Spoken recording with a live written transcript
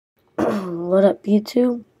What up,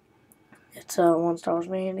 YouTube? It's One Star Wars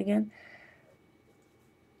Man again.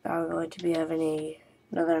 I'm going to be having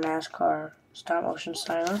another NASCAR stop motion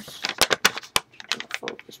sign-ups.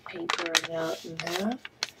 Fold this paper out in half.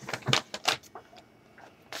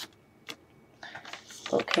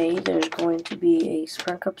 Okay, there's going to be a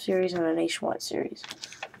Sprint Cup series and a Nationwide series.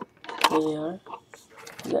 Here they are.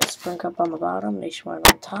 You got Sprint Cup on the bottom, Nationwide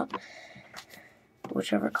on the top.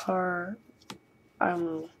 Whichever car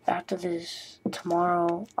after this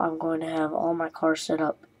tomorrow, I'm going to have all my cars set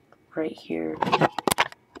up right here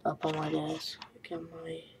up on my desk and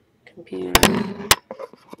my computer.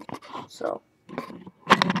 So,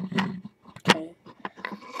 okay.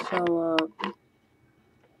 So, I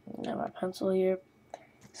got my pencil here.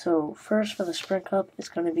 So, first for the Sprint Cup, it's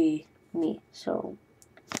going to be me. So,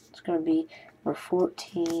 it's going to be number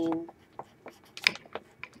 14,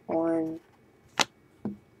 1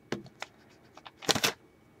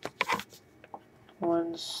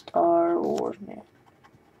 Star Wars Man.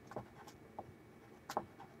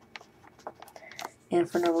 And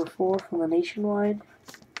for number 4 from the Nationwide,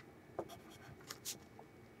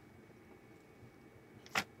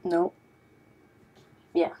 nope.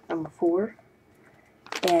 Yeah, number 4.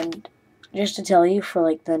 And just to tell you, for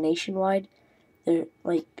like the Nationwide, they're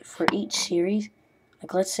like for each series,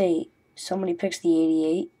 like let's say somebody picks the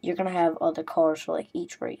 88, you're gonna have other cars for like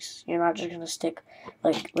each race. You're not just gonna stick,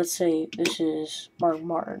 like let's say this is Mark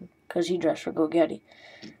Martin because he drives for Go Gaddy.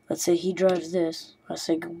 Let's say he drives this. Let's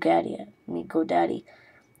say Go Daddy.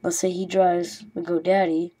 Let's say he drives the Go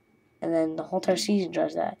Daddy, and then the whole entire season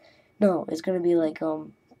drives that. No, it's gonna be like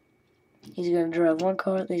he's gonna drive one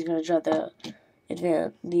car, then he's gonna drive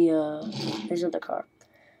his other car.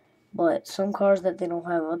 But some cars that they don't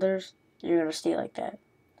have others, you're gonna stay like that.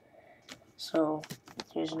 So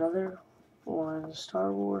here's another 1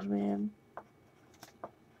 Star Wars Man.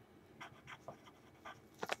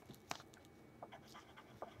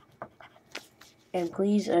 And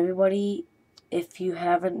please, everybody, if you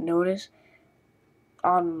haven't noticed,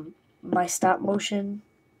 on my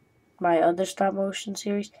other stop motion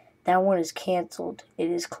series, that one is canceled. It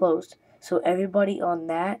is closed. So everybody on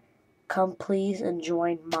that, come please and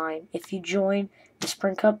join mine. If you join the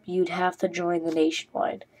Sprint Cup, you'd have to join the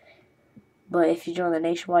Nationwide. But if you join the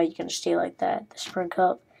Nationwide, you can stay like that. The Sprint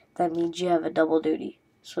Cup, that means you have a double duty.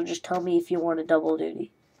 So just tell me if you want a double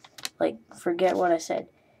duty. Like, forget what I said.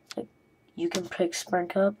 Like, you can pick Sprint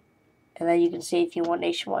Cup, and then you can say if you want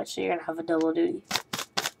Nationwide, so you're going to have a double duty.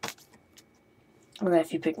 And then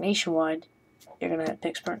if you pick Nationwide, you're going to have to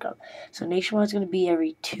pick Sprint Cup. So Nationwide's going to be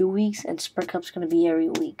every 2 weeks, and Sprint Cup's going to be every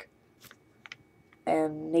week.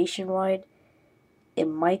 And Nationwide, it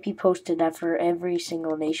might be posted after every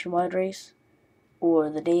single Nationwide race, or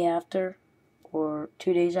the day after, or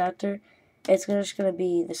 2 days after. It's just going to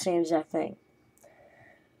be the same exact thing.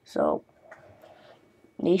 So,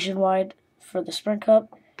 Nationwide for the Sprint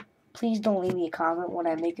Cup, please don't leave me a comment when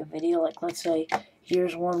I make a video. Like, let's say,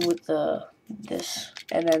 here's one with this,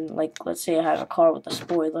 and then, like, let's say I have a car with a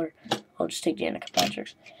spoiler. I'll just take Danica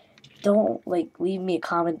Patrick's. Don't, like, leave me a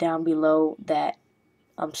comment down below that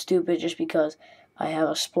I'm stupid just because I have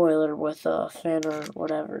a spoiler with a fin or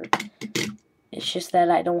whatever. It's just that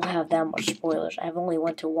I don't have that much spoilers. I've only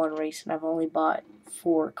went to 1 race, and I've only bought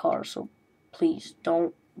 4 cars, so please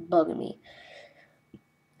don't bug me.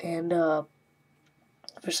 And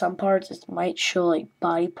for some parts, it might show like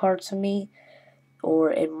body parts of me, or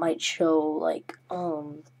it might show like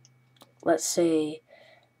let's say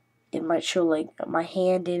it might show like my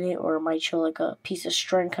hand in it, or it might show like a piece of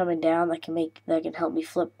string coming down that can help me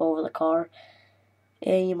flip over the car.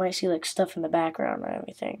 And you might see like stuff in the background and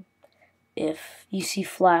everything. If you see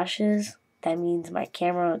flashes, that means my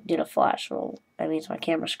camera did a flash roll. That means my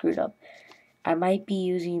camera screwed up. I might be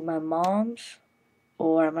using my mom's,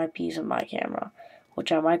 or I might be using my camera,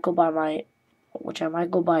 which I might go buy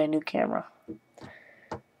a new camera.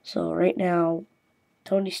 So right now,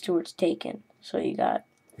 Tony Stewart's taken. So you got,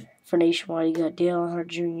 for Nationwide, you got Dale Earnhardt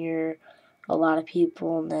Jr., a lot of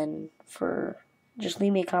people, and then just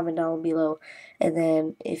leave me a comment down below. And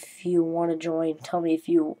then if you want to join, tell me if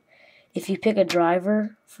you pick a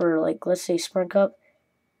driver for, like, let's say Sprint Cup,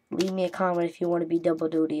 leave me a comment if you want to be double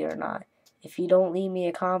duty or not. If you don't leave me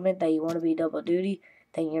a comment that you want to be double duty,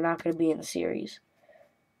 then you're not going to be in the series.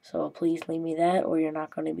 So please leave me that, or you're not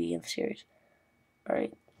going to be in the series.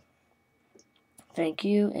 Alright. Thank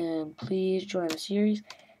you, and please join the series.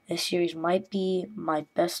 This series might be my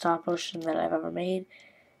best stop motion that I've ever made.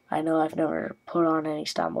 I know I've never put on any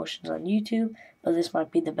stop motions on YouTube, but this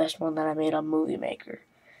might be the best one that I made on Movie Maker.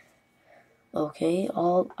 Okay,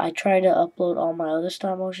 I tried to upload all my other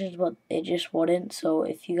stop motions, but it just wouldn't. So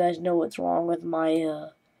if you guys know what's wrong with my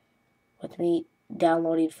with me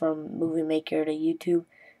downloading from Movie Maker to YouTube,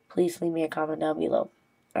 please leave me a comment down below.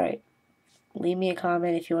 Alright, leave me a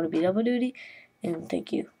comment if you want to be double duty, and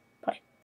thank you.